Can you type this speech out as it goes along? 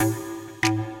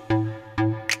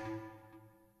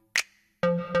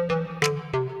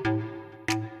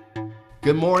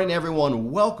Good morning,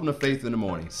 everyone. Welcome to Faith in the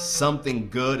Morning. Something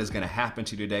good is going to happen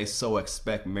to you today, so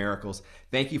expect miracles.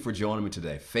 Thank you for joining me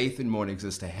today. Faith in the Morning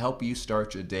exists to help you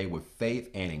start your day with faith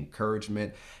and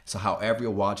encouragement. So, however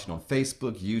you're watching on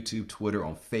Facebook, YouTube, Twitter,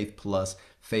 on Faith Plus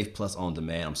on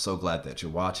Demand, I'm so glad that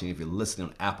you're watching. If you're listening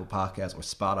on Apple Podcasts or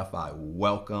Spotify,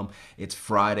 welcome. It's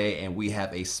Friday, and we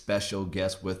have a special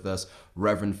guest with us.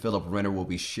 Reverend Philip Renner will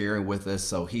be sharing with us.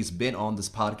 So he's been on this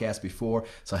podcast before,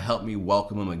 so help me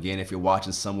welcome him again. If you're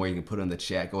watching somewhere, you can put it in the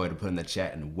chat. Go ahead and put it in the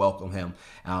chat and welcome him.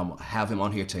 Have him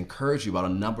on here to encourage you about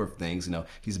a number of things. You know,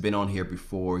 he's been on here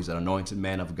before. He's an anointed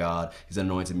man of God. He's an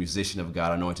anointed musician of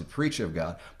God, anointed preacher of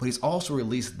God. But he's also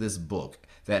released this book.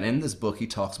 That in this book, he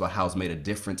talks about how it's made a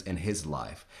difference in his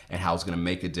life and how it's going to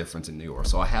make a difference in yours.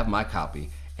 So I have my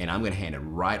copy, and I'm going to hand it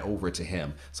right over to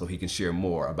him so he can share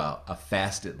more about a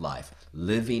fasted life,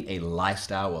 living a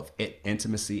lifestyle of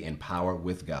intimacy and power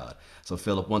with God. So,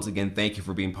 Philip, once again, thank you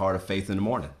for being part of Faith in the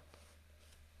Morning.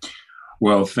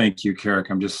 Well, thank you,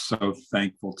 Carrick. I'm just so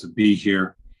thankful to be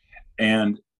here.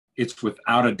 And it's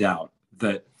without a doubt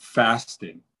that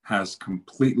fasting has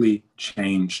completely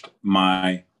changed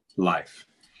my life.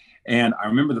 And I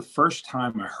remember the first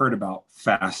time I heard about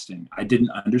fasting, I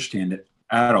didn't understand it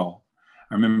at all.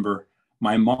 I remember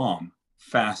my mom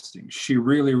fasting. She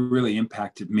really, really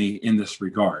impacted me in this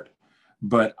regard.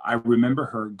 But I remember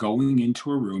her going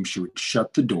into a room, she would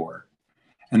shut the door,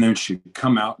 and then she'd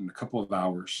come out in a couple of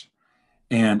hours.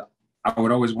 And I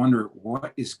would always wonder,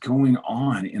 what is going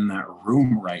on in that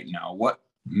room right now? What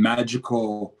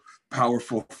magical,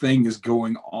 powerful thing is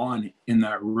going on in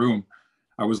that room?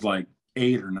 I was like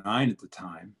 8 or 9 at the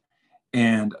time.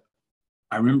 And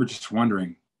I remember just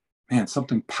wondering, man,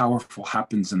 something powerful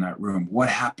happens in that room. What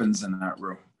happens in that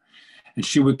room? And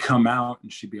she would come out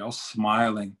and she'd be all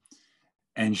smiling.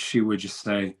 And she would just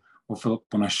say, well, Philip,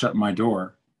 when I shut my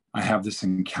door, I have this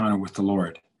encounter with the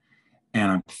Lord. And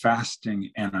I'm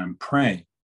fasting and I'm praying.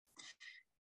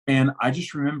 And I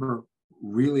just remember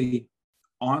really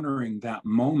honoring that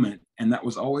moment. And that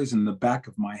was always in the back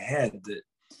of my head, that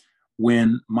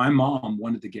when my mom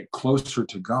wanted to get closer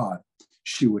to God,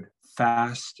 she would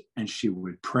fast and she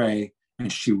would pray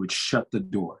and she would shut the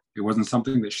door. It wasn't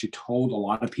something that she told a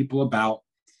lot of people about.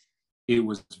 It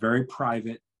was very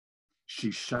private. She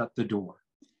shut the door.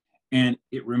 And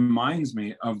it reminds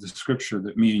me of the scripture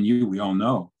that me and you, we all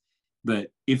know, that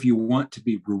if you want to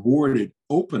be rewarded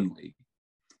openly,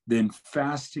 then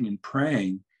fasting and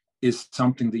praying is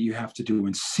something that you have to do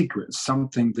in secret,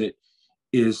 something that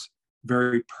is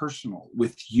very personal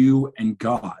with you and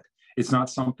God. It's not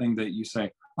something that you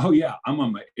say, oh yeah, I'm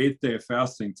on my 8th day of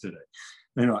fasting today.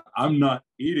 You know, I'm not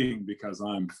eating because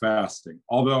I'm fasting.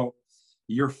 Although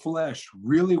your flesh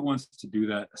really wants to do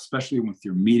that, especially when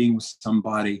you're meeting with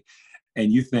somebody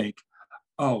and you think,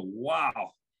 oh,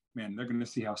 wow, man, they're going to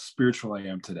see how spiritual I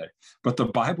am today. But the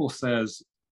Bible says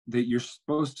that you're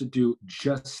supposed to do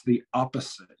just the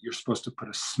opposite. You're supposed to put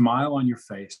a smile on your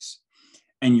face,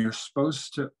 and you're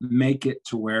supposed to make it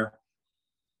to where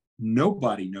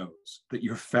nobody knows that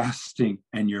you're fasting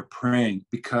and you're praying,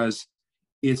 because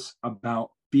it's about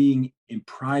being in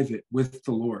private with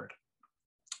the Lord.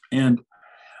 And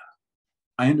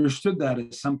I understood that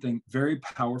as something very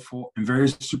powerful and very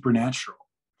supernatural.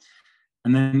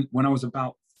 And then when I was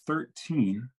about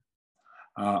 13,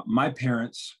 my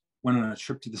parents went on a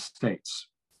trip to the States.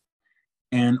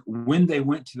 And when they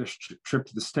went to this trip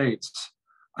to the States,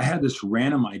 I had this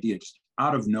random idea just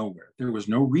out of nowhere. There was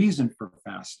no reason for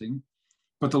fasting,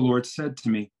 but the Lord said to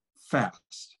me,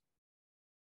 fast.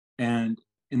 And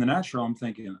in the natural, I'm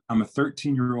thinking, I'm a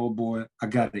 13-year-old boy. I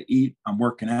got to eat. I'm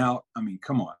working out. I mean,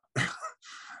 come on.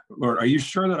 Lord, are you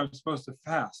sure that I'm supposed to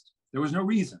fast? There was no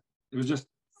reason. It was just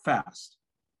fast.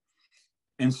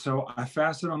 And so I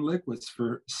fasted on liquids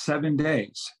for 7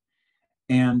 days.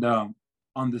 And on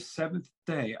the 7th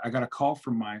day, I got a call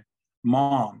from my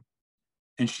mom.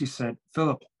 And she said,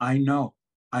 Philip, I know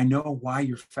why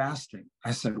you're fasting.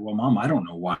 I said, well, Mom, I don't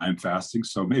know why I'm fasting.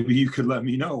 So maybe you could let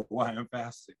me know why I'm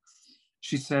fasting.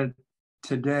 She said,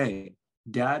 today,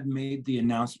 Dad made the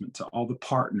announcement to all the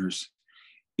partners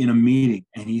in a meeting.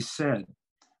 And he said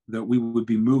that we would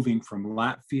be moving from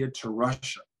Latvia to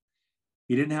Russia.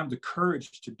 He didn't have the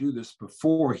courage to do this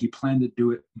before. He planned to do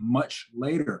it much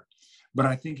later. But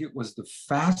I think it was the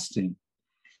fasting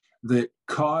that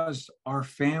caused our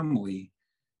family's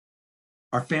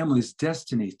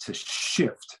destiny to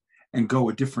shift and go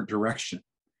a different direction.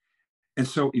 And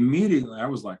so immediately I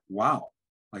was like, wow,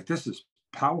 like this is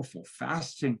powerful.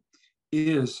 Fasting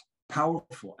is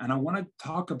powerful. And I want to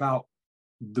talk about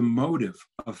the motive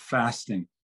of fasting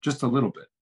just a little bit.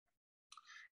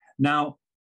 Now,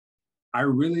 I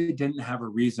really didn't have a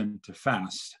reason to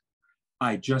fast.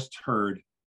 I just heard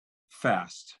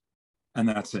fast, and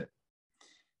that's it.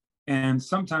 And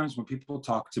sometimes when people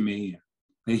talk to me,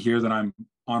 they hear that I'm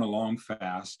on a long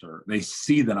fast, or they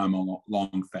see that I'm on a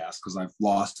long fast because I've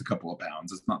lost a couple of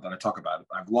pounds. It's not that I talk about it.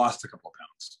 I've lost a couple of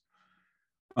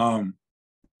pounds.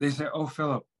 They say, "Oh,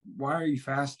 Philip, why are you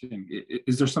fasting?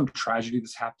 Is there some tragedy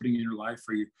that's happening in your life?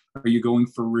 Are you going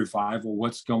for revival?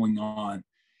 What's going on?"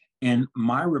 And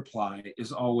my reply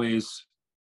is always,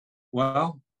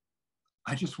 "Well,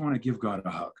 I just want to give God a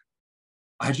hug.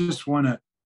 I just want to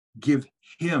give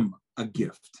him a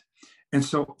gift." And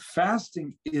so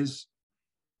fasting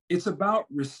it's about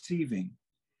receiving,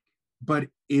 but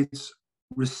it's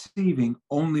receiving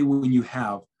only when you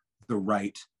have the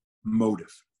right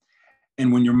motive.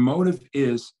 And when your motive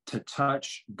is to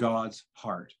touch God's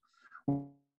heart.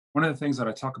 One of the things that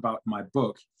I talk about in my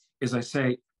book is I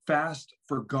say, fast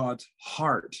for God's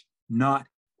heart, not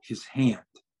his hand.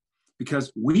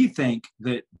 Because we think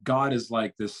that God is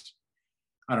like this,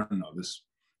 I don't know, this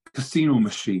casino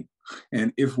machine.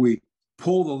 And if we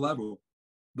pull the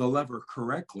lever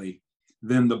correctly,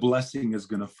 then the blessing is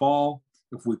going to fall.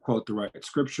 If we quote the right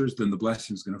scriptures, then the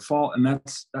blessing is going to fall. And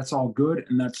that's all good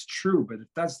and that's true. But if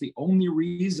that's the only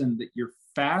reason that you're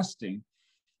fasting,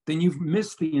 then you've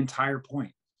missed the entire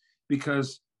point.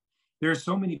 Because there are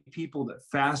so many people that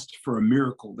fast for a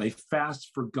miracle. They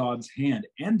fast for God's hand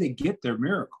and they get their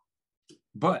miracle,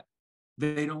 but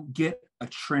they don't get a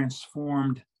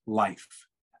transformed life,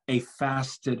 a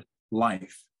fasted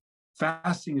life.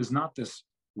 Fasting is not this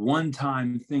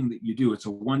one-time thing that you do. It's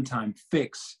a one-time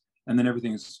fix and then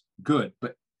everything is good.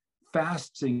 But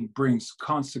fasting brings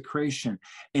consecration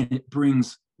and it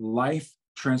brings life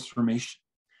transformation.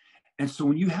 And so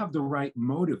when you have the right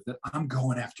motive that I'm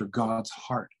going after God's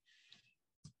heart,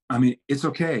 I mean, it's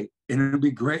okay. And it'll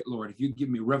be great, Lord, if you give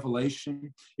me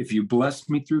revelation, if you bless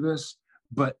me through this,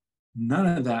 but none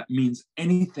of that means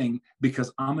anything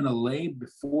because I'm going to lay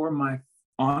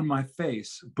on my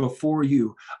face before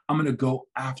you. I'm going to go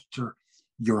after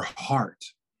your heart.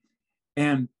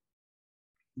 And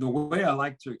the way I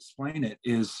like to explain it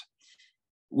is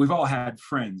we've all had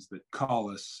friends that call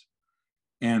us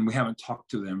and we haven't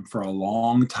talked to them for a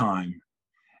long time.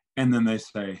 And then they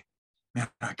say, "Man,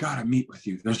 I got to meet with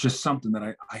you. There's just something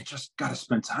that I just got to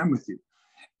spend time with you."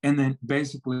 And then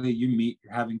basically you meet,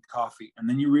 you're having coffee, and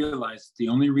then you realize the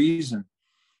only reason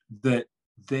that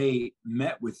they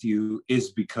met with you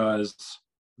is because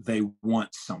they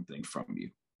want something from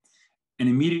you. And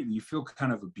immediately you feel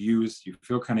kind of abused, you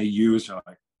feel kind of used. You're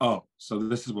like, "Oh, so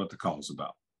this is what the call is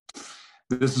about.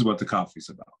 This is what the coffee's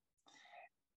about."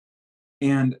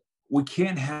 And we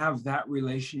can't have that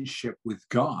relationship with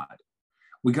God.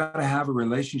 We got to have a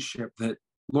relationship that,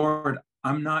 Lord,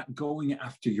 I'm not going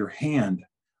after your hand.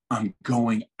 I'm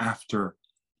going after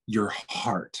your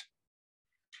heart.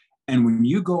 And when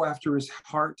you go after his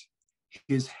heart,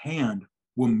 his hand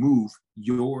will move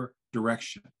your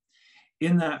direction.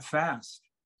 In that fast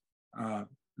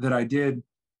that I did,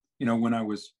 when I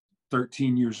was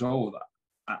 13 years old,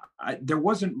 there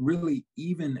wasn't really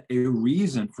even a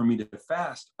reason for me to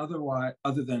fast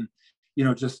other than,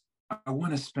 just I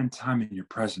want to spend time in your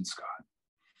presence, God.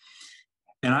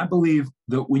 And I believe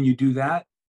that when you do that,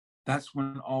 that's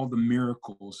when all the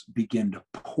miracles begin to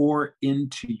pour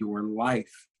into your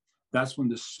life. That's when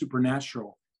the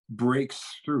supernatural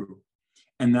breaks through.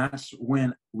 And that's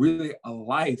when really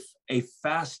a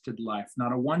fasted life,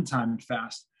 not a one-time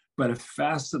fast, but a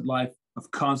fasted life of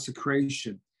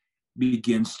consecration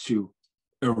begins to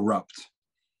erupt.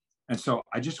 And so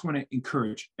I just want to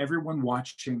encourage everyone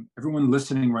watching, everyone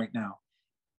listening right now,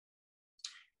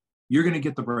 you're going to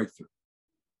get the breakthrough,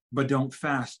 but don't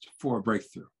fast for a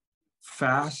breakthrough.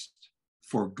 Fast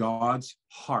for God's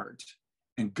heart,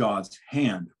 and God's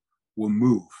hand will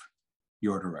move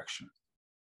your direction.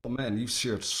 Well, man, you've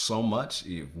shared so much.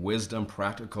 You've wisdom,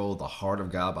 practical, the heart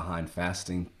of God behind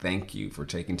fasting. Thank you for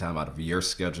taking time out of your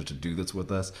schedule to do this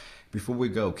with us. Before we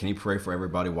go, can you pray for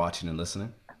everybody watching and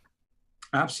listening?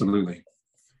 Absolutely.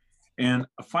 And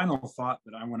a final thought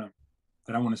that I want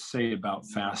to say about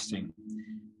fasting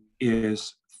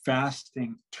is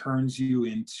fasting turns you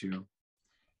into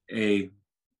a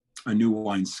new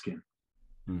wineskin.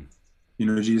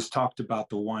 Jesus talked about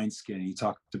the wineskin. He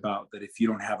talked about that if you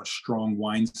don't have a strong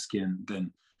wineskin,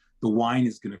 then the wine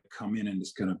is going to come in and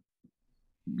it's going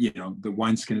to, the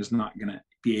wineskin is not going to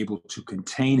be able to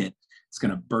contain it. It's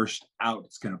going to burst out.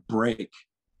 It's going to break.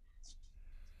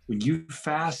 When you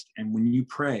fast and when you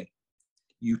pray,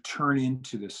 you turn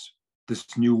into this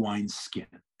new wineskin.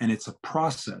 And it's a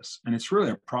process. And it's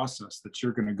really a process that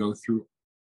you're going to go through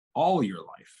all your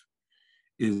life,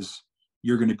 is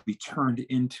you're going to be turned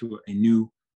into a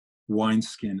new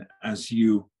wineskin as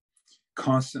you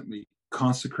constantly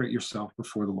consecrate yourself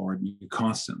before the Lord and you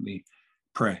constantly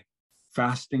pray.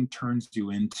 Fasting turns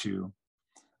you into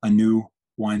a new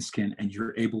wineskin, and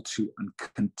you're able to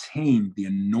contain the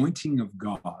anointing of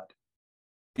God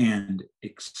and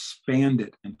expand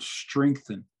it and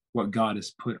strengthen what God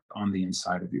has put on the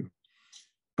inside of you.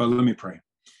 But let me pray.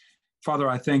 Father,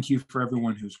 I thank you for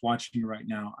everyone who's watching right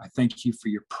now. I thank you for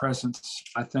your presence.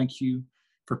 I thank you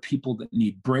for people that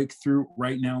need breakthrough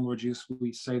right now, Lord Jesus.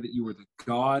 We say that you are the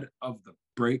God of the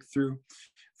breakthrough.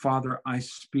 Father, I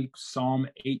speak Psalm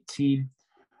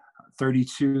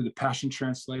 18:32, the Passion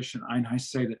Translation, and I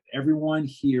say that everyone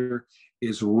here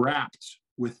is wrapped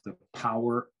with the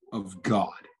power of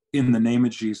God in the name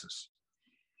of Jesus.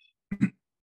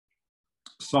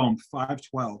 Psalm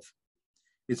 5:12,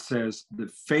 it says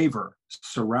that favor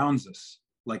surrounds us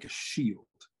like a shield.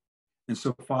 And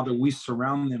so, Father, we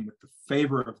surround them with the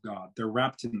favor of God. They're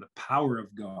wrapped in the power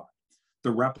of God, the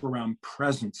wraparound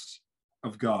presence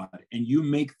of God, and you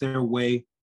make their way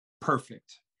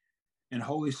perfect. And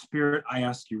Holy Spirit, I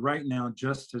ask you right now,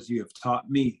 just as you have taught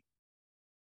me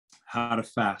how to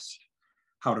fast,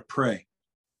 how to pray,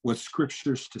 what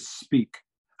scriptures to speak,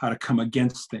 how to come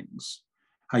against things,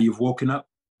 how you've woken up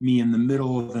me in the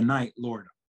middle of the night, Lord,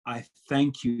 I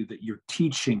thank you that you're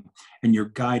teaching and you're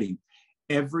guiding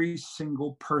every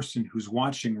single person who's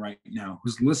watching right now,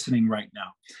 who's listening right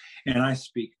now. And I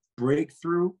speak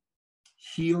breakthrough,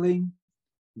 healing,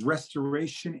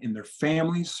 restoration in their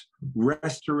families,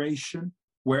 restoration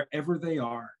wherever they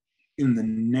are, in the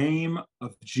name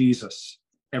of Jesus.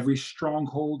 Every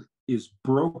stronghold is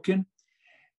broken.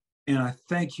 And I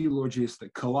thank you, Lord Jesus,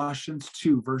 that Colossians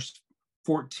 2, verse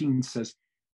 14 says,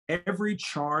 every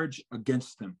charge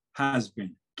against them has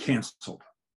been canceled.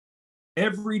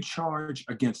 Every charge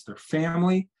against their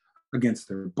family, against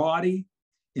their body,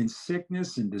 in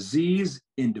sickness, in disease,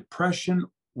 in depression,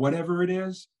 whatever it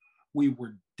is, we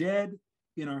were dead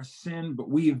in our sin, but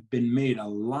we have been made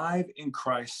alive in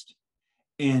Christ.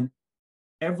 And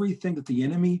everything that the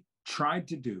enemy tried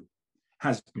to do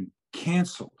has been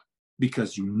canceled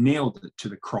because you nailed it to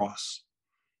the cross.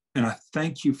 And I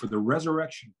thank you for the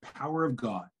resurrection power of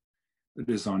God that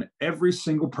is on every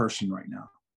single person right now.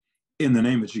 In the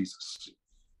name of Jesus.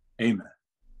 Amen.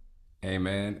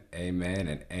 Amen, amen,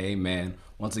 and amen.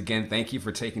 Once again, thank you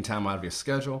for taking time out of your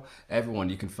schedule. Everyone,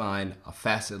 you can find A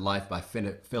Fasted Life by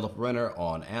Philip Renner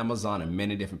on Amazon and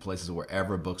many different places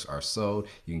wherever books are sold.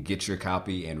 You can get your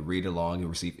copy and read along and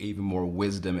receive even more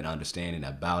wisdom and understanding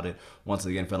about it. Once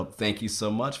again, Philip, thank you so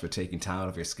much for taking time out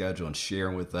of your schedule and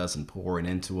sharing with us and pouring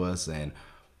into us. And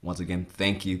once again,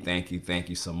 thank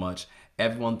you so much.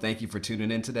 Everyone, thank you for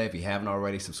tuning in today. If you haven't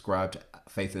already, subscribe to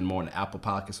Faith in More on Apple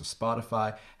Podcasts or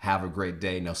Spotify. Have a great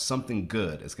day. Know something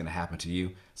good is going to happen to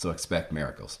you, so expect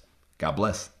miracles. God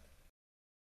bless.